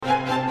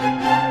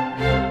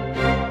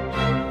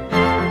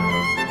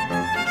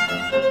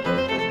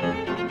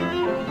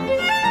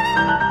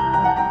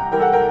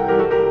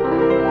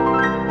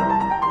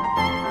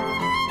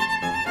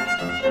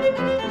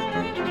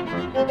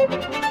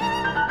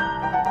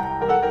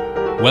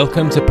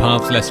Welcome to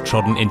Paths Less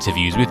Trodden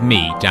interviews with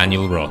me,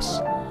 Daniel Ross.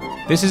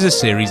 This is a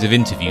series of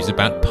interviews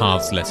about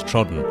paths less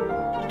trodden.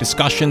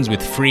 Discussions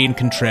with free and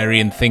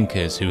contrarian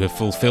thinkers who have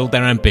fulfilled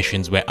their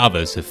ambitions where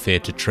others have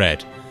feared to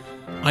tread.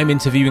 I'm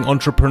interviewing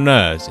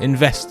entrepreneurs,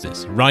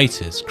 investors,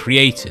 writers,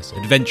 creators,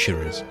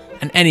 adventurers,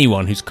 and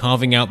anyone who's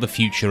carving out the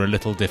future a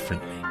little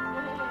differently.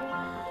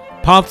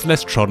 Paths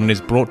Less Trodden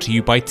is brought to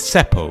you by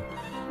Tshepo,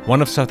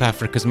 one of South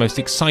Africa's most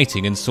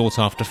exciting and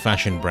sought-after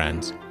fashion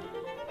brands.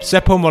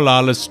 Tshepo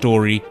Malala's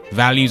story,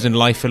 values and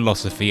life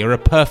philosophy are a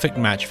perfect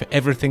match for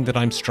everything that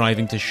I'm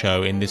striving to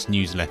show in this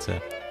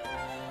newsletter.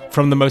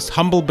 From the most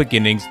humble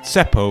beginnings,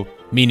 Tshepo,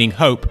 meaning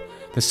hope,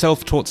 the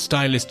self-taught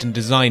stylist and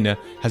designer,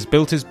 has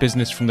built his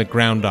business from the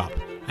ground up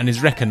and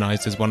is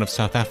recognised as one of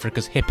South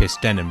Africa's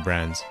hippest denim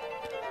brands.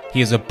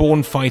 He is a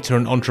born fighter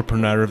and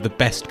entrepreneur of the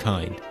best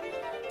kind.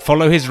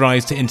 Follow his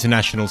rise to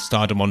international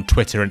stardom on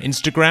Twitter and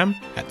Instagram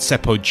at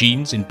Tshepo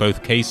Jeans in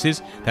both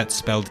cases, that's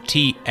spelled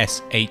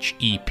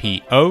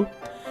Tshepo.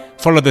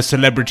 Follow the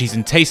celebrities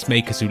and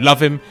tastemakers who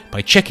love him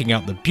by checking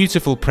out the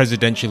beautiful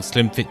presidential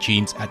slim fit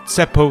jeans at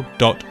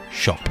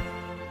tshepo.shop.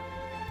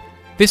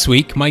 This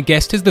week, my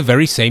guest is the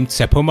very same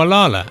Tshepo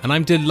Malala, and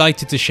I'm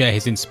delighted to share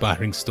his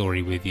inspiring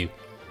story with you.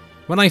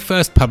 When I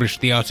first published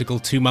the article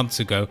 2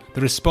 months ago,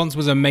 the response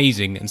was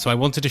amazing, and so I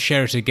wanted to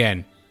share it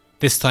again,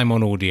 this time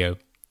on audio.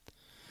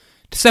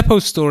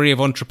 Tshepo's story of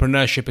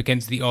entrepreneurship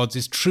against the odds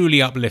is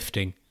truly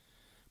uplifting.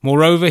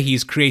 Moreover, he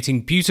is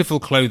creating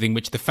beautiful clothing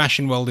which the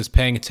fashion world is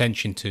paying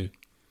attention to.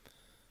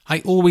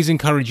 I always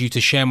encourage you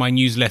to share my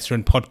newsletter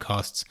and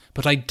podcasts,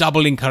 but I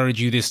double encourage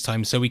you this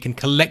time so we can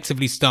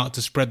collectively start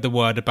to spread the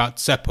word about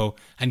Tshepo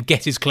and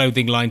get his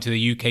clothing line to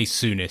the UK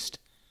soonest.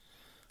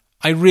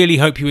 I really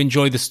hope you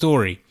enjoy the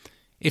story.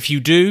 If you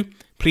do,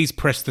 please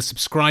press the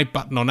subscribe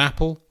button on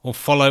Apple or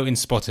follow in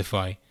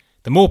Spotify.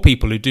 The more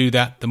people who do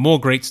that, the more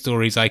great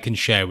stories I can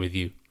share with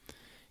you.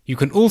 You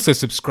can also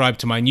subscribe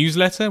to my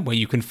newsletter where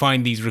you can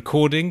find these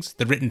recordings,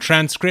 the written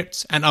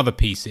transcripts and other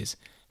pieces.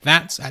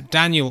 That's at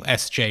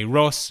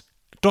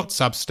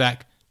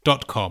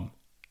danielsjross.substack.com.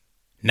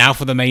 Now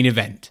for the main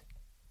event.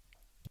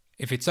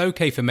 If it's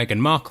okay for Meghan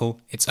Markle,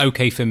 it's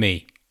okay for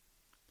me.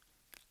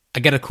 I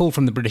get a call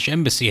from the British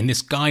Embassy and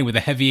this guy with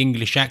a heavy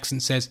English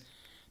accent says,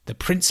 "The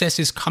princess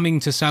is coming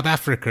to South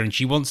Africa and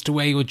she wants to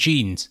wear your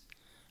jeans."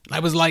 And I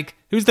was like,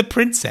 who's the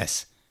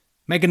princess?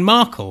 Meghan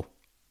Markle?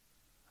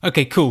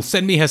 Okay, cool,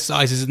 send me her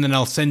sizes and then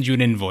I'll send you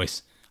an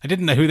invoice. I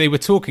didn't know who they were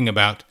talking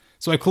about,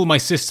 so I call my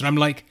sister. I'm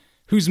like,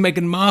 who's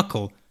Meghan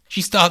Markle?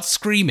 She starts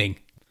screaming.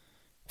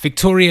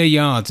 Victoria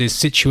Yards is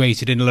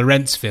situated in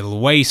Lawrenceville,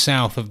 way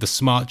south of the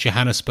smart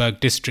Johannesburg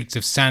districts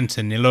of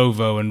Sandton,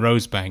 Ilovo and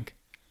Rosebank.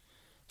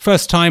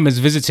 First-timers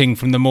visiting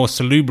from the more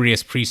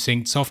salubrious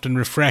precincts often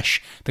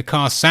refresh the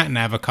car's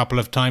sat-nav a couple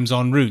of times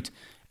en route,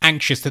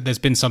 anxious that there's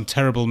been some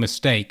terrible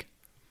mistake.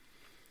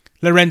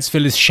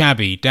 Lawrenceville is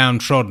shabby,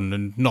 downtrodden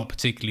and not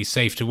particularly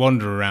safe to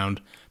wander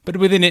around, but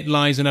within it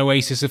lies an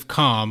oasis of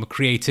calm,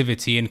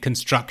 creativity and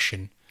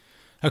construction.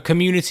 A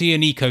community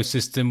and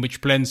ecosystem which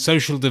blends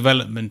social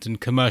development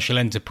and commercial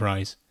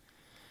enterprise.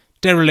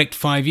 Derelict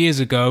 5 years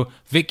ago,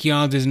 Vic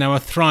Yards is now a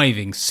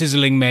thriving,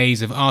 sizzling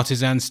maze of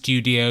artisan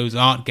studios,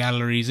 art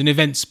galleries and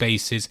event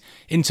spaces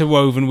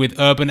interwoven with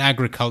urban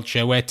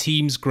agriculture where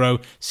teams grow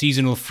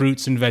seasonal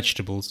fruits and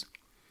vegetables.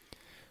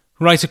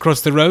 Right across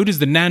the road is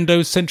the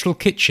Nando's Central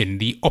Kitchen,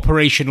 the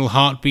operational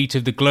heartbeat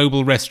of the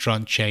global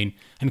restaurant chain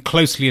and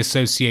closely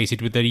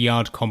associated with the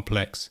Yard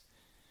complex.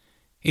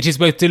 It is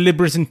both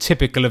deliberate and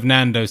typical of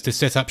Nando's to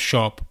set up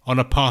shop on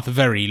a path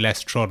very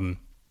less trodden.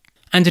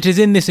 And it is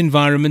in this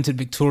environment at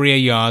Victoria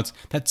Yards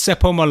that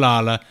Tshepo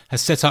Malala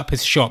has set up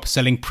his shop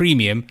selling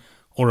premium,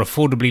 or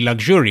affordably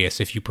luxurious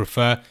if you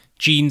prefer,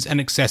 jeans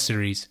and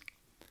accessories.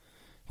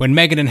 When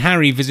Meghan and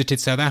Harry visited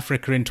South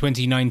Africa in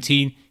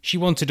 2019, she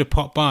wanted to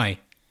pop by.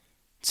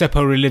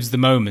 Tshepo relives the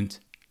moment.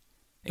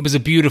 It was a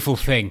beautiful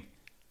thing.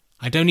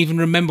 I don't even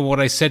remember what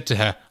I said to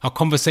her. Our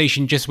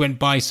conversation just went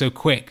by so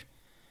quick.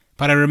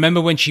 But I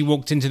remember when she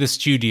walked into the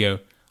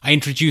studio, I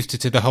introduced her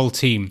to the whole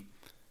team.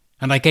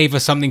 And I gave her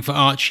something for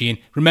Archie and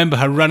remember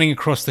her running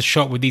across the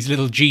shop with these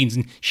little jeans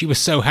and she was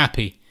so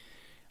happy.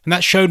 And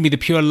that showed me the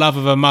pure love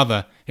of her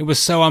mother. It was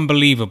so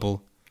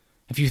unbelievable.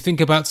 If you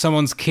think about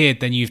someone's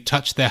kid, then you've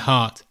touched their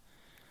heart.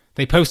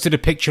 They posted a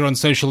picture on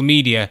social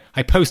media.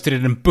 I posted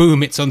it and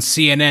boom, it's on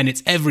CNN.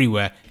 It's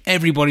everywhere.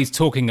 Everybody's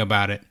talking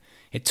about it.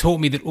 It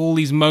taught me that all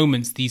these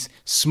moments, these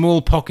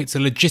small pockets are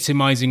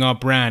legitimizing our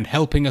brand,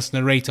 helping us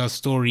narrate our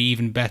story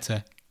even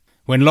better.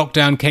 When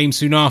lockdown came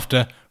soon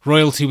after,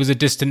 royalty was a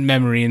distant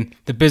memory and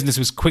the business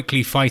was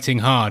quickly fighting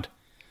hard.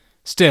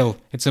 Still,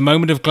 it's a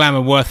moment of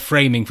glamour worth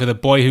framing for the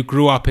boy who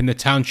grew up in the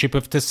township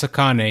of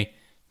Tshepo,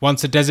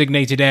 once a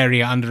designated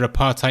area under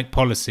apartheid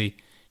policy,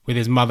 with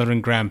his mother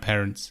and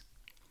grandparents.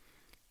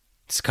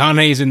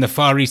 Tshepo is in the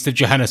far east of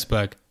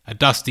Johannesburg, a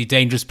dusty,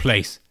 dangerous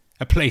place,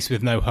 a place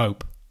with no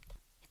hope.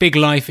 Big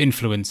life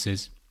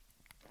influences.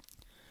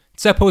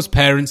 Tshepo's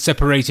parents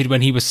separated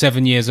when he was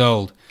 7 years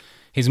old.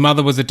 His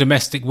mother was a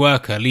domestic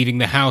worker, leaving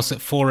the house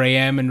at 4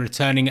 a.m. and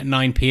returning at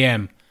 9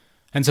 p.m.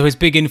 And so his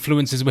big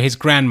influences were his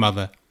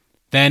grandmother,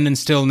 then and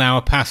still now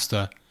a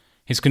pastor,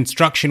 his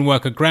construction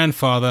worker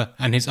grandfather,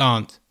 and his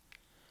aunt.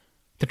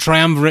 The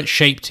triumvirate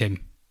shaped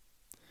him.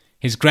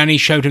 His granny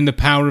showed him the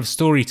power of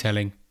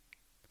storytelling.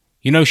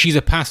 You know, she's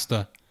a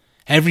pastor.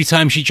 Every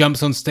time she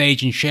jumps on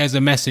stage and shares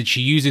a message,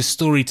 she uses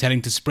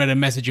storytelling to spread a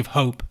message of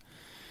hope.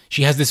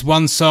 She has this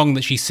one song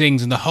that she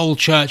sings and the whole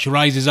church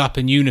rises up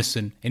in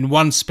unison, in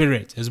one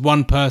spirit, as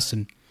one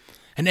person.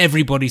 And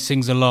everybody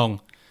sings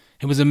along.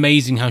 It was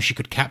amazing how she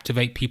could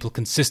captivate people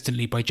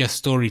consistently by just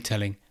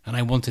storytelling, and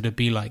I wanted to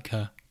be like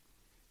her.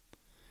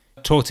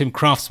 Taught him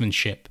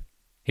craftsmanship.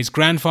 His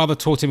grandfather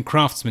taught him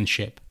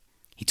craftsmanship.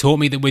 He taught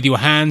me that with your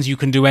hands you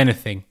can do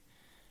anything.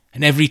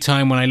 And every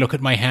time when I look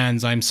at my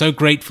hands, I am so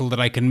grateful that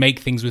I can make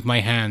things with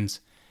my hands,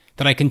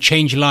 that I can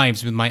change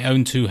lives with my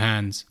own 2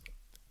 hands.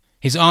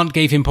 His aunt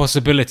gave him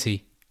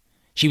possibility.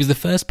 She was the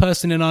first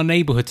person in our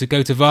neighbourhood to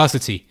go to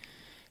varsity.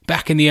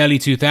 Back in the early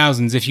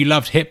 2000s, if you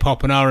loved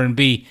hip-hop and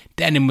R&B,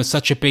 denim was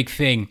such a big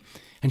thing,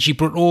 and she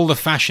brought all the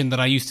fashion that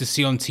I used to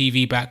see on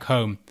TV back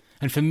home.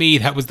 And for me,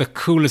 that was the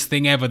coolest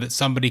thing ever that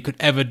somebody could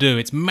ever do.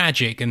 It's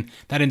magic, and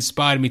that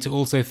inspired me to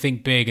also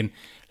think big and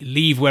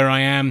leave where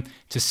I am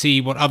to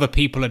see what other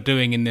people are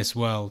doing in this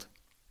world.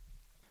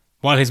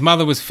 While his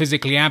mother was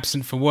physically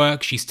absent for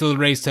work, she still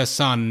raised her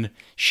son.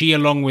 She,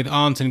 along with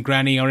aunt and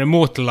granny, are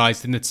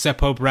immortalised in the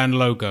Tshepo brand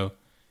logo.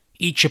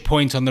 Each a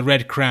point on the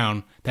red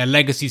crown, their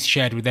legacies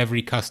shared with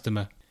every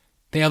customer.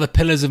 They are the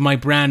pillars of my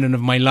brand and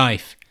of my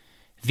life.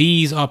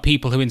 These are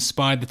people who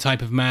inspired the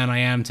type of man I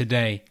am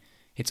today.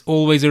 It's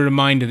always a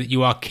reminder that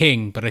you are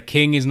king, but a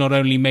king is not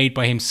only made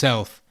by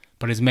himself,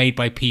 but is made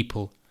by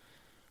people.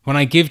 When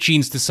I give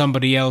jeans to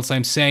somebody else,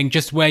 I'm saying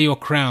just wear your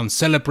crown,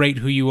 celebrate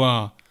who you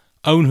are,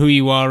 own who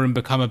you are and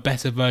become a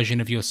better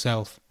version of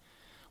yourself.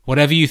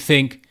 Whatever you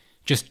think,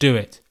 just do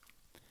it.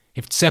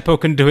 If Tshepo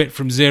can do it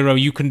from zero,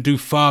 you can do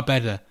far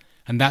better,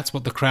 and that's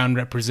what the crown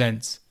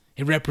represents.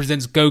 It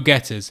represents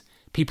go-getters,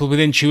 people with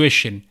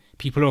intuition,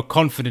 people who are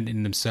confident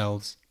in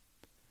themselves.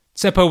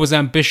 Tshepo was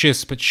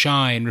ambitious but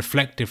shy and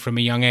reflective from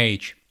a young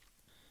age.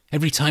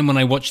 Every time when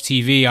I watched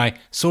TV, I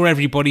saw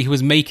everybody who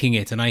was making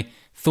it, and I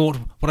thought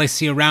what I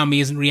see around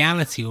me isn't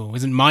reality or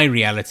isn't my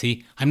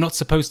reality. I'm not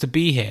supposed to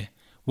be here.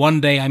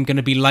 One day I'm going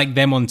to be like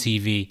them on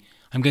TV.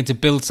 I'm going to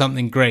build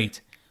something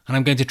great, and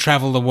I'm going to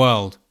travel the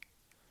world.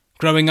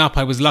 Growing up,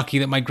 I was lucky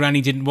that my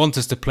granny didn't want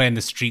us to play in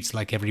the streets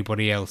like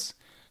everybody else.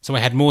 So I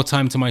had more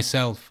time to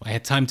myself. I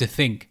had time to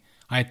think.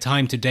 I had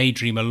time to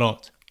daydream a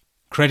lot.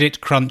 Credit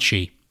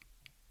Crunchy.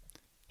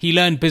 He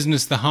learned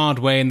business the hard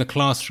way in the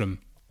classroom.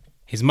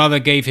 His mother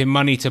gave him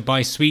money to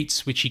buy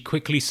sweets, which he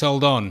quickly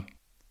sold on.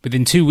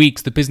 Within 2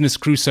 weeks, the business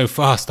grew so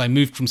fast I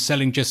moved from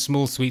selling just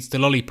small sweets to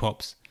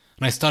lollipops,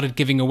 and I started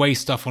giving away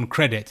stuff on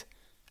credit,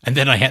 and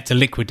then I had to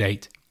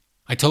liquidate.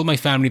 I told my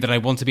family that I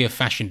want to be a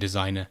fashion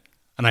designer,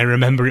 and I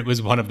remember it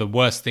was one of the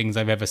worst things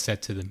I've ever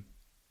said to them.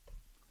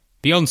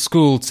 Beyond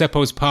school,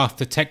 Tshepo's path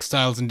to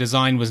textiles and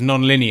design was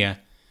non-linear.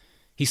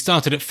 He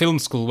started at film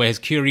school where his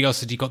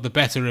curiosity got the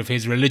better of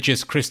his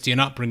religious Christian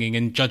upbringing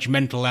and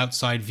judgmental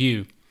outside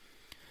view.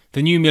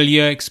 The new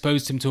milieu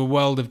exposed him to a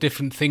world of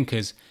different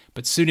thinkers,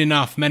 but soon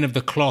enough men of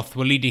the cloth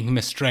were leading him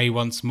astray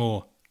once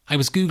more. I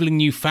was Googling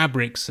new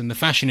fabrics and the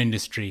fashion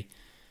industry.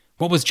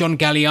 What was John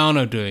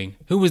Galliano doing?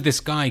 Who was this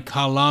guy,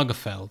 Karl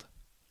Lagerfeld?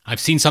 I've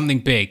seen something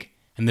big,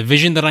 and the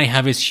vision that I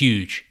have is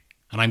huge,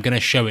 and I'm going to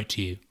show it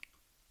to you.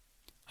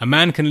 A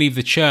man can leave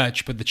the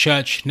church, but the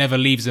church never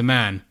leaves a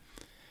man.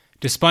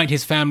 Despite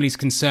his family's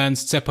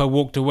concerns, Tshepo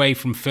walked away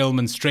from film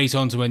and straight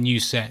onto a new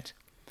set.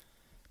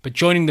 But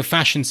joining the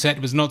fashion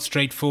set was not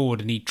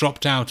straightforward, and he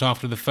dropped out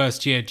after the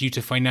first year due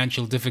to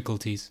financial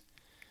difficulties.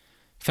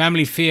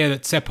 Family fear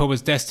that Tshepo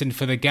was destined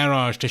for the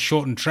garage to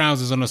shorten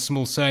trousers on a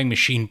small sewing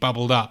machine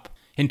bubbled up.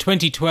 In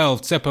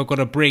 2012, Tshepo got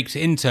a break to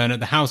intern at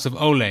the house of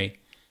Ole,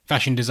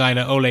 fashion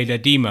designer Ole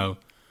Ledimo,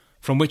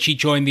 from which he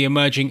joined the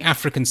emerging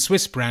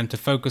African-Swiss brand to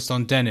focus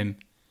on denim.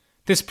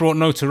 This brought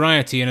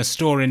notoriety in a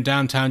store in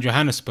downtown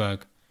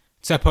Johannesburg.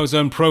 Tshepo's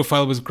own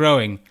profile was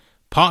growing.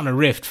 Partner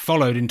rift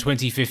followed in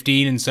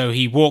 2015, and so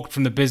he walked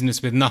from the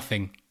business with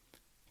nothing.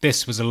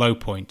 This was a low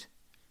point.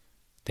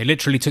 They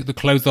literally took the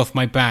clothes off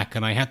my back,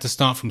 and I had to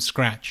start from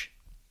scratch.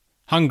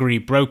 Hungry,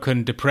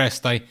 broken,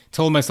 depressed, I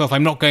told myself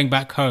I'm not going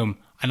back home,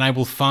 and I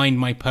will find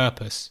my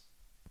purpose.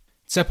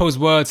 Tshepo's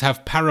words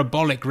have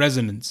parabolic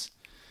resonance.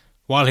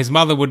 While his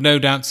mother would no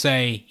doubt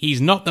say,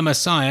 "He's not the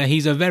Messiah,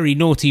 he's a very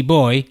naughty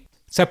boy,"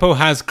 Tshepo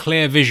has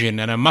clear vision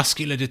and a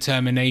muscular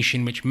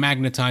determination which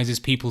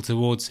magnetizes people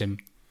towards him.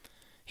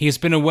 He has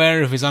been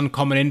aware of his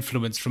uncommon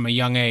influence from a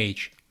young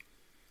age.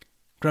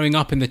 Growing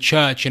up in the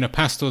church in a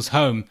pastor's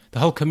home, the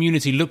whole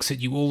community looks at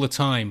you all the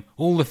time,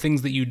 all the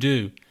things that you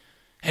do.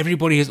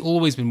 Everybody has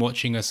always been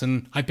watching us,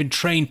 and I've been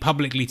trained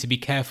publicly to be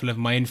careful of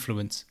my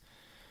influence.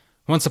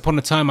 Once upon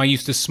a time I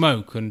used to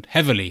smoke, and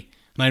heavily,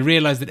 and I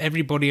realized that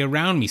everybody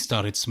around me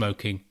started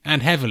smoking,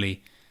 and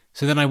heavily.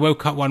 So then I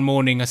woke up one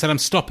morning, I said, I'm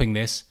stopping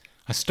this.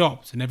 I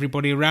stopped, and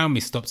everybody around me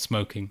stopped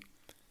smoking.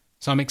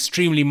 So I'm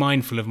extremely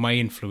mindful of my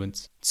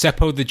influence.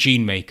 Tshepo the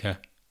Jean Maker.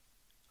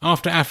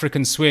 After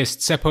African Swiss,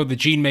 Tshepo the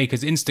Jean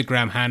Maker's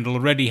Instagram handle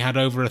already had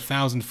over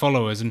 1,000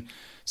 followers, and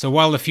so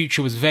while the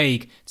future was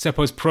vague,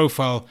 Tshepo's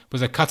profile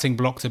was a cutting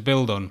block to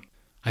build on.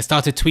 I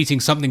started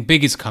tweeting something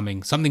big is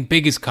coming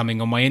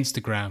on my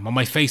Instagram, on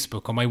my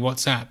Facebook, on my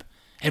WhatsApp.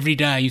 Every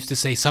day I used to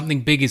say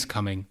something big is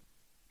coming.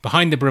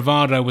 Behind the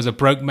bravado was a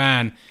broke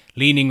man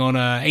leaning on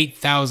a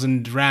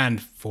 8,000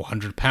 rand,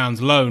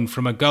 £400 loan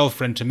from a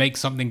girlfriend to make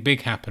something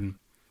big happen.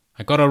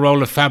 I got a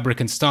roll of fabric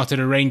and started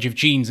a range of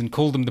jeans and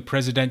called them the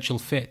Presidential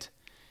Fit.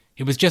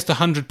 It was just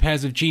 100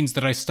 pairs of jeans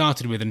that I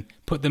started with and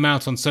put them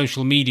out on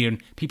social media,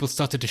 and people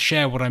started to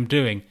share what I'm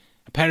doing.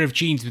 A pair of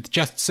jeans with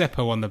just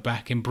Tshepo on the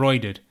back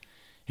embroidered.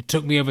 It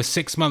took me over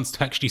 6 months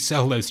to actually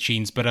sell those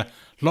jeans, but a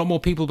lot more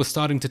people were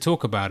starting to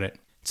talk about it.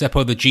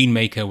 Tshepo the Jean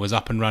Maker was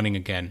up and running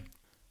again.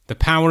 The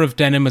power of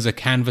denim as a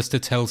canvas to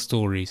tell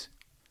stories.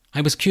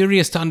 I was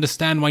curious to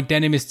understand why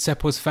denim is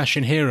Tshepo's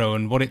fashion hero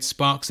and what it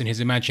sparks in his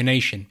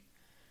imagination.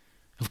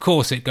 Of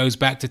course, it goes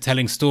back to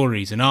telling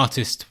stories, an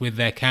artist with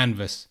their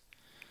canvas.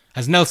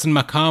 As Nelson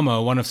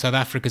Makamo, one of South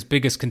Africa's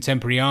biggest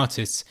contemporary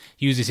artists,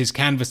 uses his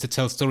canvas to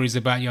tell stories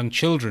about young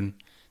children,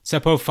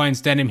 Tshepo finds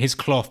denim his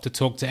cloth to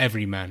talk to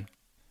every man.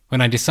 When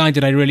I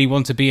decided I really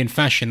want to be in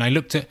fashion, I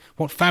looked at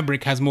what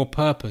fabric has more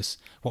purpose,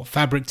 what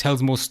fabric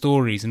tells more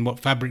stories, and what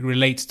fabric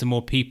relates to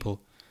more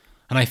people.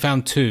 And I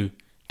found two,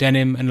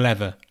 denim and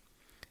leather.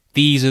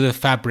 These are the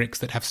fabrics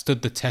that have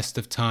stood the test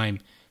of time,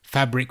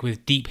 fabric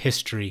with deep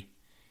history.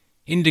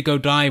 Indigo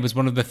dye was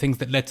one of the things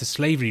that led to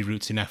slavery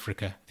routes in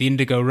Africa, the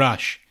indigo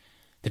rush.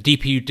 The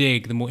deeper you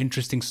dig, the more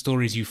interesting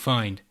stories you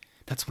find.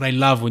 That's what I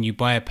love when you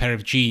buy a pair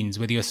of jeans,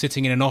 whether you're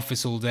sitting in an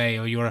office all day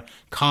or you're a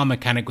car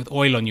mechanic with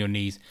oil on your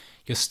knees.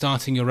 You're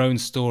starting your own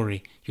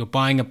story. You're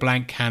buying a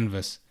blank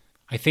canvas.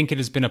 I think it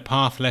has been a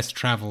path less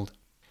travelled.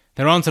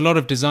 There aren't a lot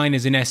of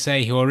designers in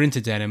SA who are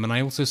into denim, and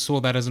I also saw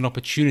that as an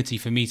opportunity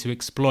for me to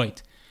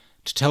exploit,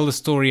 to tell the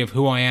story of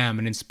who I am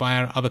and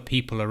inspire other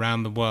people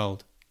around the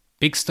world.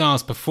 Big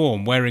stars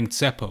perform wearing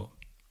Tshepo.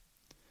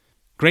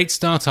 Great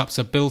startups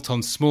are built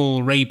on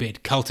small,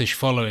 rabid, cultish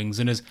followings,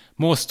 and as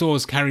more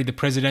stores carry the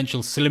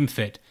presidential slim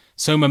fit,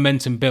 so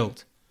momentum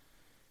built.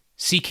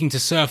 Seeking to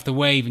surf the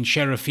wave and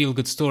share a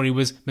feel-good story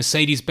was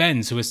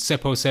Mercedes-Benz, who, as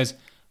Tshepo says,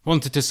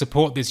 wanted to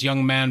support this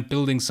young man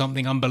building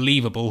something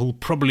unbelievable who'll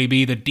probably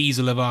be the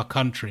diesel of our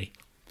country.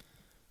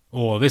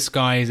 Or, this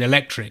guy is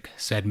electric,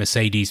 said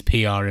Mercedes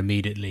PR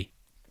immediately.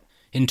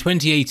 In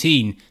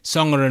 2018,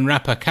 songer and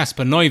rapper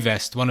Casper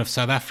Nyovest, one of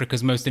South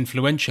Africa's most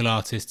influential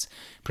artists,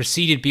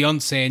 preceded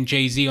Beyoncé and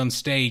Jay-Z on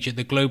stage at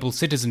the Global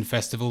Citizen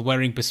Festival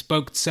wearing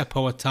bespoke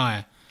Tshepo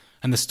attire,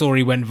 and the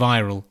story went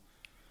viral.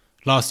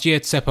 Last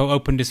year, Tshepo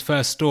opened his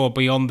first store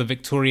beyond the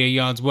Victoria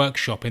Yards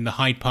workshop in the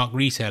Hyde Park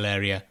retail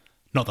area,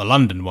 not the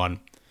London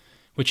one,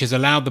 which has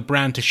allowed the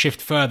brand to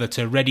shift further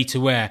to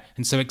ready-to-wear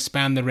and so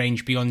expand the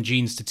range beyond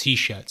jeans to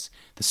t-shirts,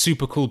 the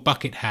super cool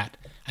bucket hat,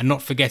 and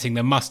not forgetting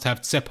the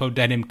must-have Tshepo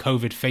denim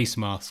COVID face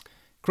mask.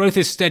 Growth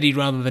is steady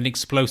rather than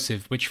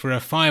explosive, which for a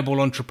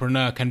fireball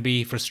entrepreneur can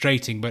be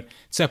frustrating, but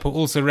Tshepo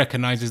also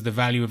recognises the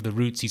value of the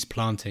roots he's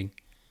planting.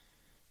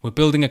 We're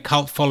building a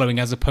cult following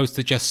as opposed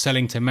to just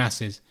selling to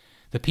masses.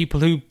 The people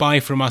who buy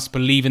from us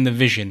believe in the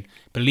vision,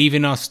 believe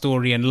in our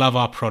story and love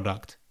our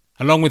product.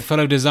 Along with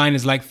fellow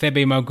designers like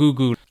Thebe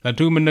Magugu,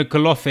 Laduma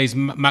Nkolothe's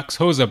Max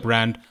Hosa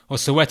brand or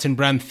Sowetan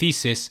brand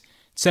Thesis,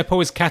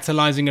 Tshepo is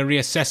catalysing a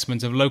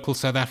reassessment of local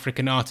South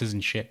African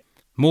artisanship.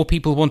 More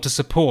people want to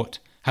support,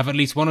 have at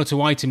least one or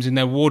two items in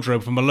their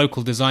wardrobe from a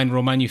local designer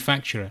or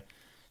manufacturer.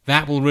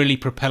 That will really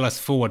propel us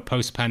forward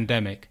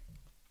post-pandemic.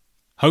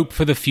 Hope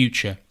for the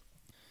future.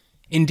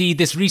 Indeed,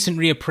 this recent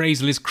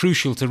reappraisal is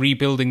crucial to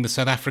rebuilding the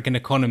South African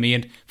economy,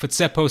 and for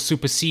Tshepo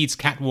supersedes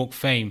catwalk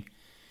fame.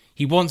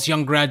 He wants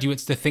young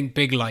graduates to think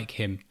big like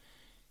him.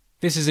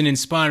 This is an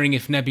inspiring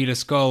if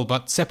nebulous goal,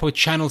 but Tshepo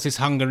channels his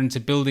hunger into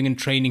building and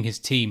training his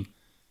team.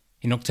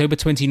 In October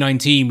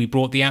 2019, we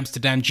brought the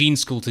Amsterdam Jean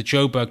School to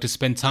Joburg to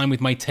spend time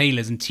with my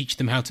tailors and teach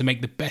them how to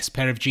make the best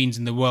pair of jeans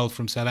in the world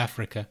from South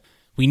Africa.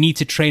 We need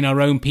to train our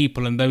own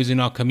people and those in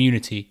our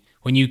community.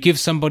 When you give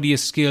somebody a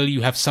skill,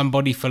 you have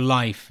somebody for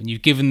life, and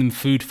you've given them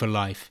food for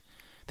life.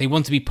 They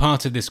want to be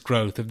part of this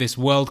growth, of this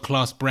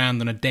world-class brand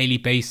on a daily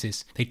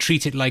basis. They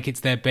treat it like it's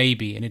their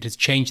baby, and it has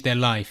changed their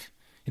life.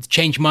 It's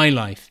changed my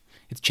life.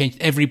 It's changed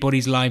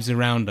everybody's lives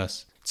around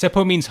us.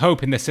 Tshepo means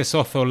hope in the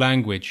Sesotho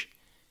language.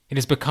 It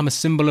has become a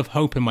symbol of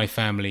hope in my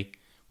family.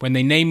 When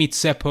they name me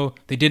Tshepo,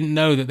 they didn't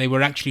know that they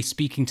were actually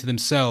speaking to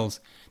themselves.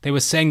 They were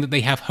saying that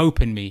they have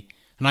hope in me,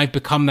 and I've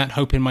become that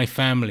hope in my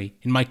family,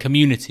 in my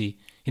community,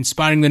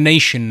 inspiring the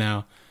nation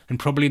now, and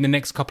probably in the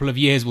next couple of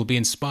years will be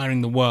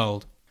inspiring the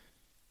world.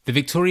 The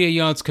Victoria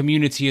Yards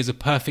community is a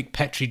perfect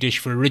petri dish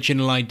for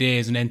original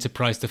ideas and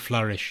enterprise to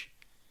flourish.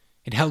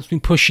 It helps me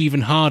push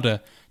even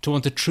harder to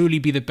want to truly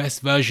be the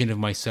best version of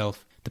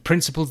myself. The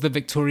principles that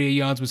Victoria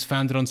Yards was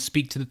founded on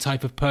speak to the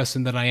type of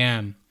person that I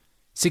am.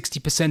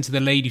 60% of the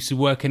ladies who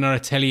work in our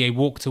atelier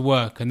walk to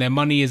work, and their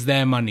money is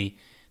their money.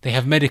 They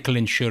have medical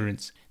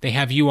insurance. They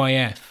have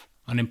UIF,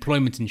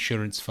 Unemployment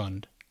Insurance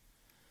Fund.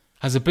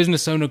 As a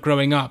business owner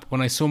growing up,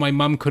 when I saw my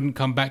mum couldn't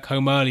come back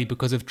home early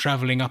because of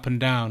travelling up and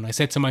down, I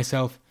said to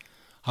myself,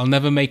 I'll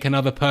never make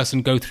another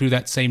person go through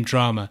that same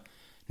drama,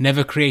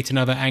 never create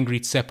another angry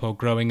Tshepo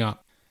growing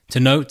up. To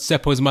note,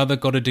 Tshepo's mother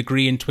got a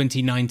degree in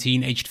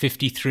 2019, aged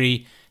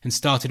 53, and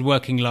started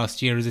working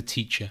last year as a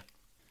teacher.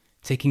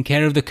 Taking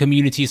care of the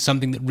community is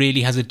something that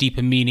really has a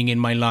deeper meaning in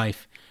my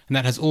life, and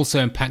that has also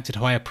impacted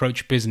how I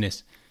approach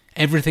business.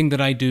 Everything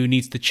that I do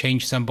needs to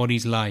change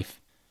somebody's life.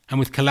 And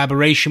with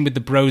collaboration with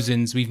the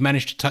Brosins, we've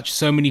managed to touch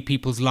so many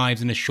people's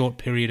lives in a short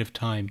period of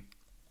time.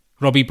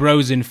 Robbie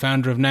Brosin,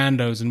 founder of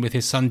Nando's, and with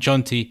his son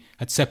Jonty,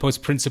 are Tshepo's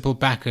principal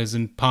backers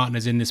and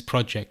partners in this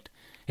project.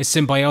 A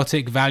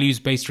symbiotic,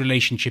 values-based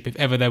relationship if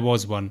ever there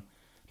was one.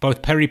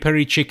 Both Peri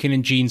Peri Chicken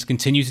and Jeans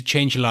continue to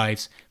change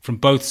lives from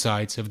both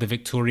sides of the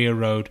Victoria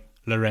Road,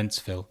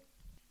 Lawrenceville.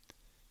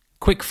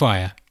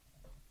 Quickfire.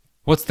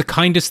 What's the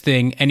kindest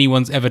thing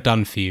anyone's ever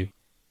done for you?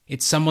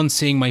 It's someone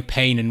seeing my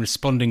pain and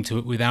responding to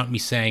it without me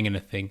saying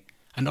anything.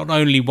 And not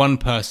only one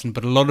person,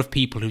 but a lot of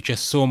people who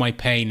just saw my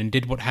pain and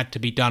did what had to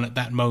be done at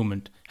that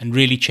moment and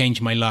really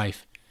changed my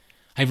life.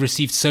 I've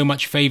received so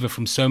much favour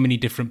from so many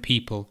different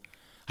people.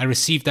 I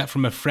received that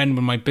from a friend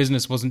when my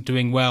business wasn't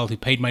doing well who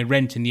paid my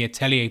rent in the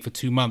atelier for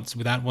 2 months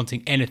without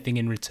wanting anything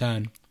in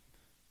return.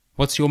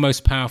 What's your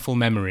most powerful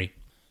memory?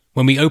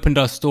 When we opened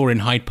our store in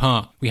Hyde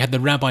Park, we had the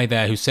rabbi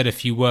there who said a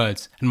few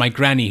words, and my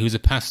granny who's a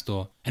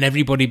pastor. And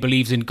everybody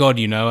believes in God,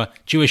 a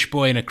Jewish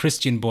boy and a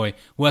Christian boy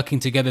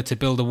working together to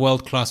build a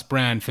world-class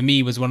brand, for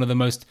me was one of the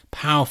most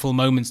powerful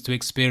moments to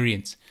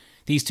experience.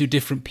 These two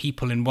different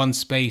people in one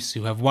space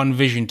who have one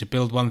vision to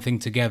build one thing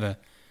together.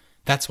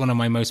 That's one of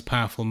my most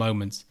powerful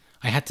moments.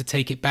 I had to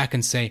take it back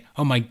and say,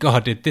 oh my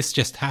God, did this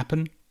just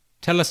happen?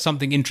 Tell us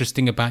something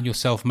interesting about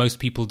yourself most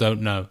people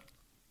don't know.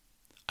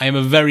 I am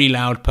a very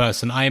loud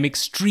person. I am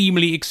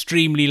extremely,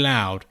 extremely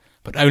loud,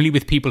 but only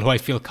with people who I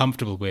feel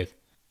comfortable with.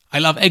 I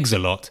love eggs a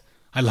lot.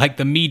 I like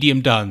them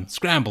medium done,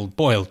 scrambled,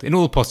 boiled, in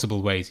all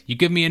possible ways. You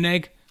give me an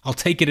egg, I'll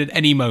take it at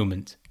any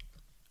moment.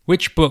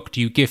 Which book do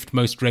you gift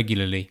most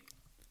regularly?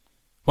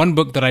 One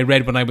book that I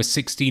read when I was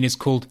 16 is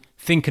called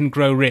Think and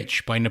Grow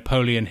Rich by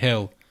Napoleon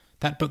Hill.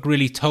 That book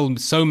really told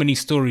so many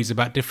stories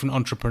about different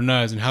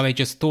entrepreneurs and how they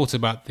just thought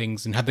about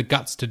things and had the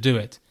guts to do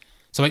it.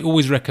 So I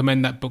always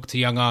recommend that book to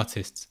young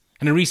artists.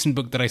 And a recent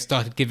book that I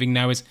started giving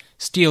now is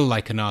Steal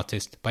Like an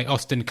Artist by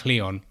Austin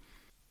Kleon.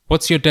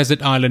 What's your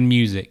desert island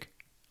music?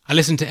 I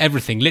listen to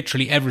everything,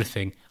 literally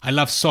everything. I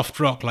love soft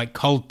rock like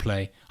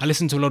Coldplay. I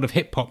listen to a lot of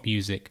hip-hop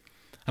music.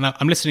 And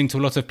I'm listening to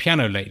a lot of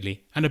piano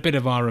lately, and a bit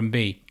of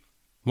R&B.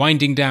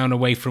 Winding down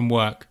away from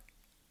work.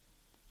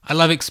 I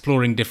love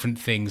exploring different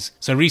things,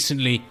 so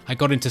recently I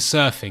got into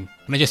surfing,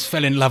 and I just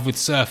fell in love with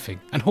surfing,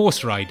 and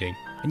horse riding.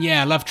 And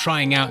yeah, I love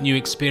trying out new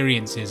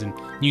experiences and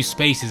new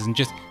spaces and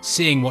just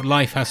seeing what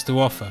life has to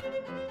offer.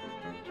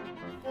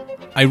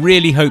 I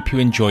really hope you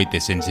enjoyed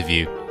this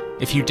interview.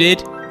 If you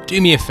did,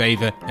 do me a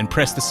favour and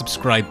press the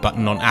subscribe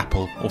button on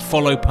Apple or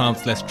follow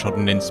Paths Less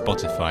Trodden in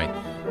Spotify.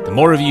 The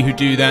more of you who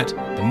do that,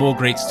 the more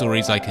great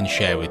stories I can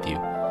share with you.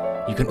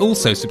 You can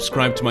also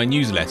subscribe to my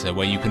newsletter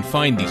where you can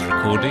find these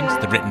recordings,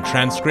 the written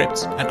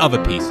transcripts and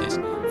other pieces.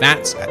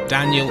 That's at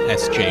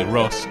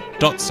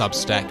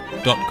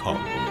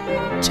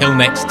danielsjross.substack.com. Till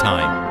next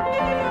time.